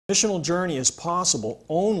Missional journey is possible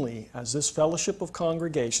only as this fellowship of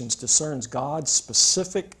congregations discerns God's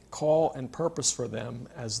specific call and purpose for them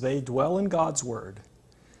as they dwell in God's Word,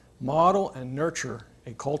 model and nurture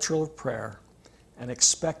a culture of prayer, and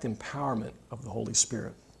expect empowerment of the Holy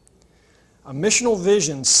Spirit. A missional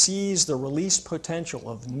vision sees the released potential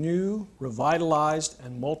of new, revitalized,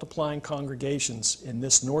 and multiplying congregations in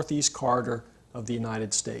this northeast corridor of the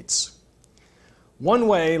United States. One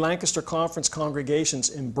way Lancaster Conference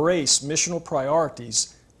congregations embrace missional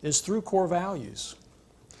priorities is through core values.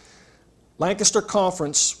 Lancaster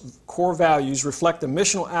Conference core values reflect a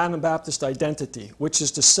missional Anabaptist identity, which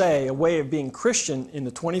is to say, a way of being Christian in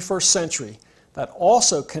the 21st century that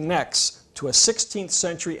also connects to a 16th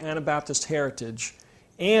century Anabaptist heritage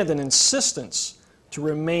and an insistence to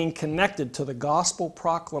remain connected to the gospel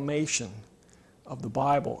proclamation of the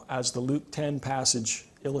Bible, as the Luke 10 passage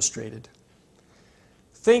illustrated.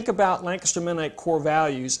 Think about Lancaster Mennonite core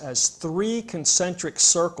values as three concentric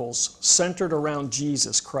circles centered around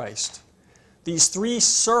Jesus Christ. These three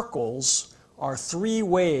circles are three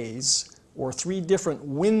ways or three different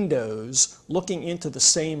windows looking into the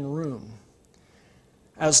same room.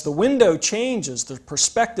 As the window changes, the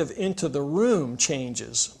perspective into the room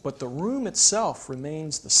changes, but the room itself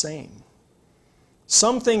remains the same.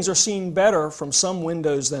 Some things are seen better from some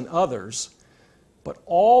windows than others, but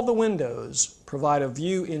all the windows provide a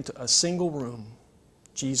view into a single room,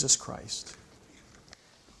 Jesus Christ.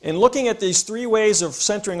 In looking at these three ways of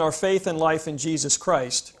centering our faith and life in Jesus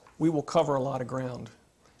Christ, we will cover a lot of ground.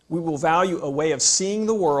 We will value a way of seeing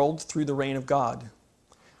the world through the reign of God.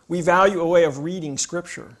 We value a way of reading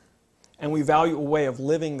Scripture, and we value a way of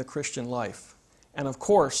living the Christian life. And of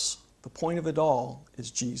course, the point of it all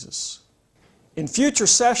is Jesus. In future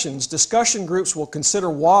sessions, discussion groups will consider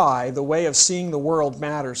why the way of seeing the world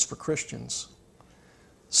matters for Christians.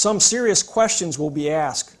 Some serious questions will be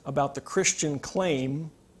asked about the Christian claim,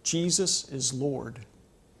 Jesus is Lord.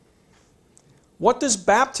 What does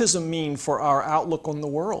baptism mean for our outlook on the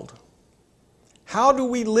world? How do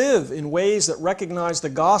we live in ways that recognize the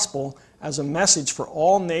gospel as a message for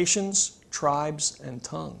all nations, tribes, and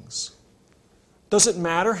tongues? Does it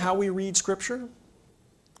matter how we read Scripture?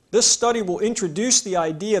 This study will introduce the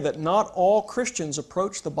idea that not all Christians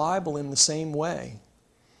approach the Bible in the same way.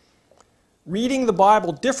 Reading the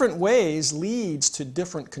Bible different ways leads to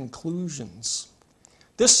different conclusions.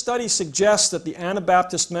 This study suggests that the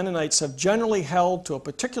Anabaptist Mennonites have generally held to a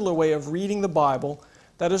particular way of reading the Bible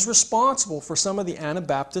that is responsible for some of the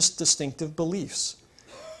Anabaptist distinctive beliefs.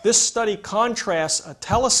 This study contrasts a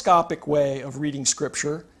telescopic way of reading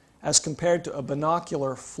Scripture as compared to a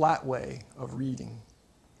binocular, flat way of reading.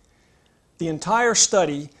 The entire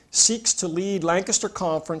study seeks to lead Lancaster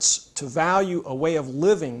Conference to value a way of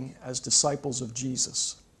living as disciples of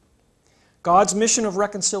Jesus. God's mission of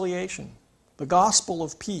reconciliation, the gospel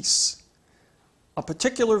of peace, a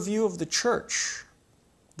particular view of the church,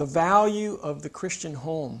 the value of the Christian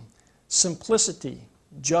home, simplicity,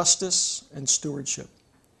 justice, and stewardship.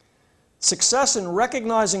 Success in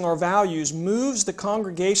recognizing our values moves the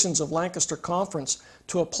congregations of Lancaster Conference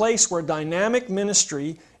to a place where dynamic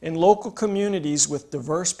ministry in local communities with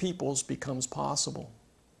diverse peoples becomes possible.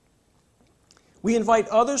 We invite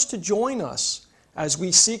others to join us as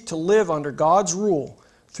we seek to live under God's rule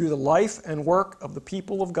through the life and work of the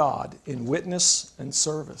people of God in witness and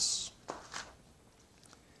service.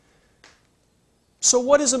 So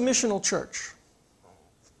what is a missional church?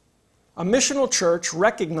 A missional church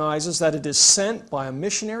recognizes that it is sent by a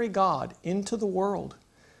missionary God into the world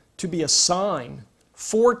to be a sign,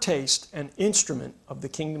 foretaste, and instrument of the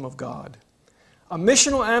kingdom of God. A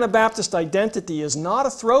missional Anabaptist identity is not a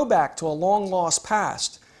throwback to a long-lost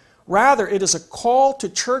past. Rather, it is a call to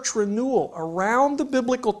church renewal around the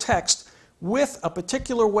biblical text with a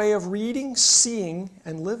particular way of reading, seeing,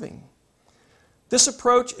 and living. This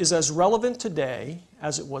approach is as relevant today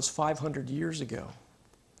as it was 500 years ago.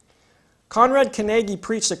 Conrad Carnegie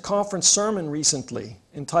preached a conference sermon recently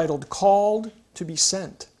entitled Called to be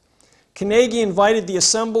Sent. Carnegie invited the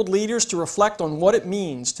assembled leaders to reflect on what it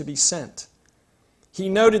means to be sent. He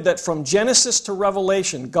noted that from Genesis to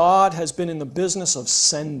Revelation, God has been in the business of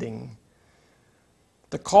sending.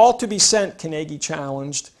 The call to be sent, Carnegie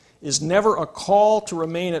challenged, is never a call to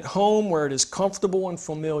remain at home where it is comfortable and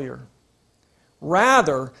familiar.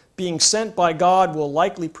 Rather, being sent by God will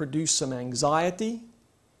likely produce some anxiety,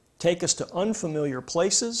 take us to unfamiliar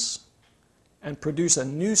places, and produce a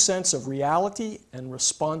new sense of reality and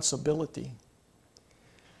responsibility.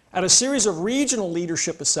 At a series of regional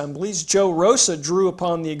leadership assemblies, Joe Rosa drew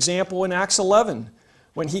upon the example in Acts 11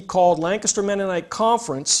 when he called Lancaster Mennonite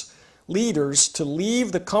Conference leaders to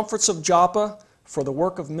leave the comforts of Joppa for the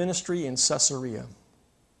work of ministry in Caesarea.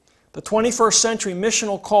 The 21st century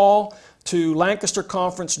missional call to Lancaster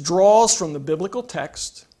Conference draws from the biblical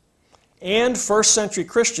text and first century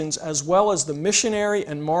Christians, as well as the missionary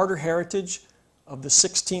and martyr heritage of the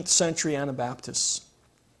 16th century Anabaptists.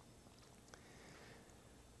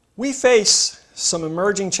 We face some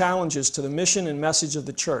emerging challenges to the mission and message of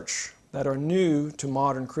the church that are new to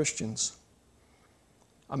modern Christians.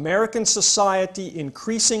 American society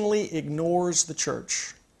increasingly ignores the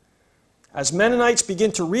church. As Mennonites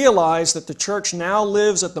begin to realize that the church now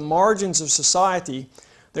lives at the margins of society,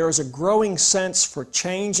 there is a growing sense for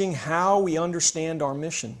changing how we understand our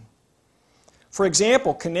mission. For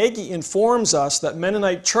example, Carnegie informs us that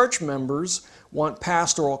Mennonite church members want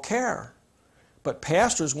pastoral care, but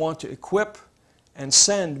pastors want to equip and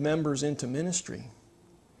send members into ministry.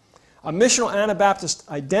 A missional Anabaptist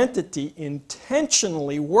identity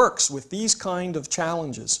intentionally works with these kind of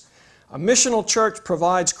challenges. A missional church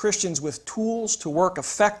provides Christians with tools to work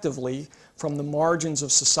effectively from the margins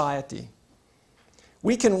of society.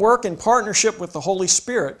 We can work in partnership with the Holy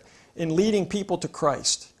Spirit in leading people to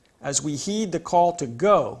Christ as we heed the call to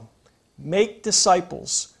go, make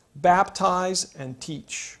disciples, baptize, and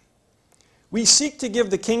teach. We seek to give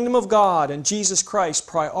the kingdom of God and Jesus Christ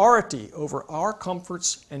priority over our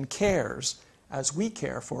comforts and cares as we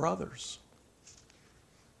care for others.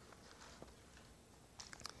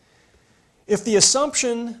 If the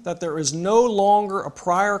assumption that there is no longer a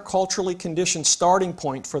prior culturally conditioned starting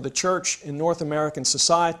point for the church in North American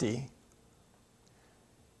society,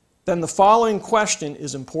 then the following question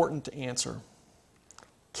is important to answer.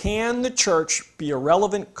 Can the church be a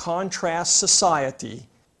relevant contrast society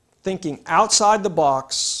thinking outside the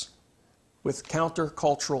box with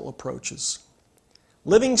countercultural approaches?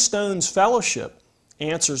 Livingstone's fellowship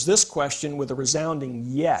answers this question with a resounding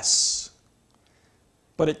yes.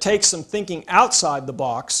 But it takes some thinking outside the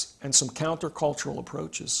box and some countercultural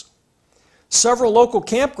approaches. Several local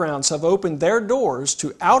campgrounds have opened their doors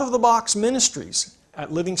to out-of-the-box ministries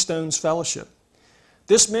at Livingstone's fellowship.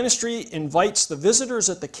 This ministry invites the visitors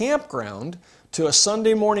at the campground to a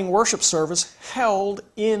Sunday morning worship service held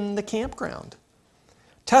in the campground.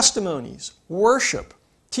 Testimonies, worship,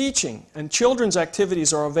 teaching, and children's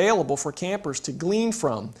activities are available for campers to glean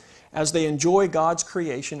from as they enjoy God's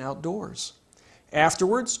creation outdoors.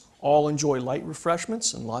 Afterwards, all enjoy light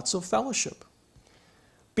refreshments and lots of fellowship.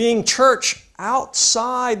 Being church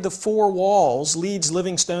outside the four walls leads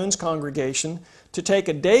Livingstone's congregation to take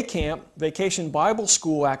a day camp vacation Bible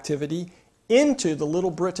school activity into the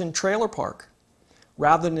Little Britain trailer park,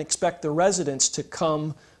 rather than expect the residents to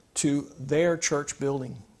come to their church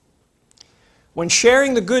building. When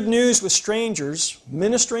sharing the good news with strangers,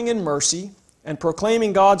 ministering in mercy, and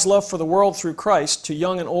proclaiming God's love for the world through Christ to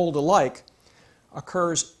young and old alike,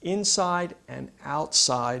 occurs inside and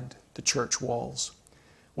outside the church walls.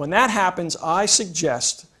 When that happens, I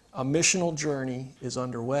suggest a missional journey is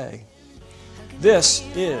underway. This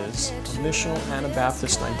is a missional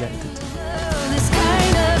Anabaptist identity. This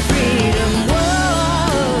kind of freedom,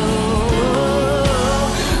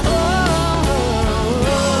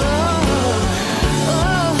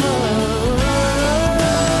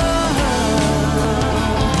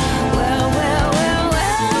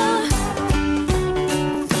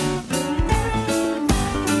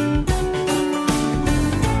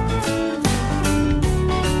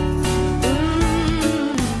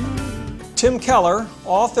 Tim Keller,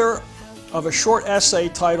 author of a short essay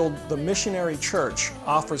titled The Missionary Church,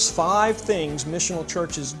 offers 5 things missional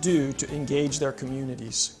churches do to engage their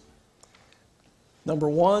communities. Number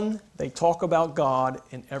 1, they talk about God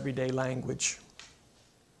in everyday language.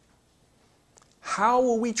 How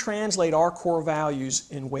will we translate our core values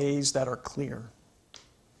in ways that are clear?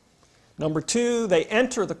 Number 2, they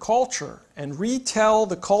enter the culture and retell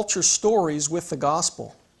the culture's stories with the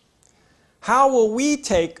gospel. How will we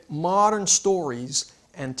take modern stories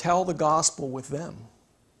and tell the gospel with them?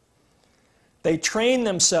 They train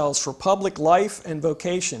themselves for public life and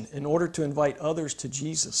vocation in order to invite others to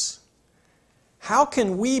Jesus. How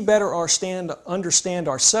can we better understand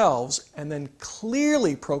ourselves and then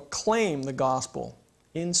clearly proclaim the gospel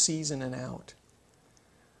in season and out?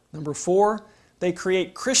 Number 4, they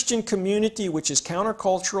create Christian community which is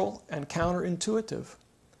countercultural and counterintuitive.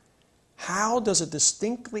 How does a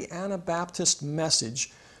distinctly Anabaptist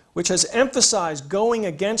message, which has emphasized going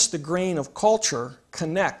against the grain of culture,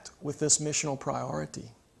 connect with this missional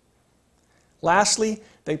priority? Lastly,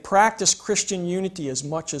 they practice Christian unity as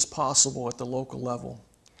much as possible at the local level.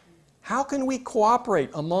 How can we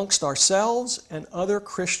cooperate amongst ourselves and other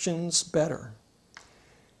Christians better?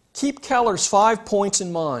 Keep Keller's 5 points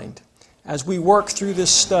in mind as we work through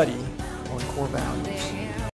this study on core values.